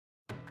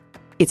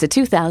It's a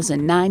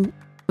 2009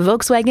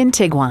 Volkswagen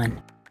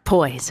Tiguan.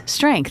 Poise,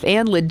 strength,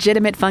 and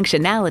legitimate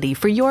functionality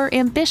for your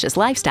ambitious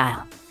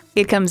lifestyle.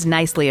 It comes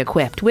nicely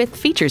equipped with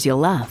features you'll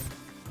love.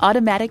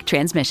 Automatic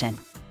transmission,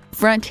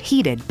 front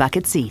heated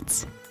bucket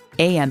seats,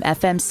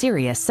 AM/FM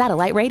Sirius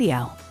satellite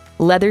radio,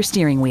 leather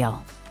steering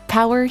wheel,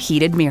 power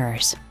heated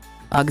mirrors,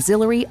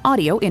 auxiliary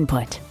audio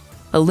input,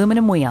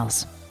 aluminum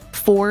wheels,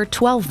 4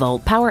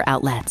 12-volt power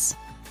outlets,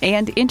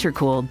 and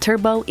intercooled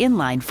turbo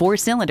inline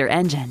 4-cylinder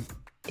engine.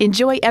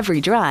 Enjoy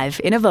every drive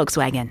in a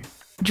Volkswagen.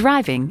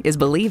 Driving is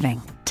believing.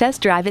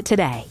 Test drive it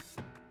today.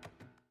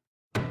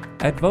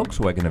 At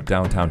Volkswagen of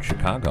Downtown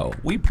Chicago,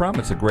 we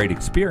promise a great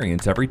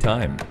experience every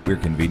time. We're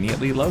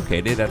conveniently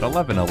located at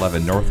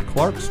 1111 North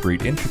Clark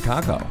Street in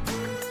Chicago.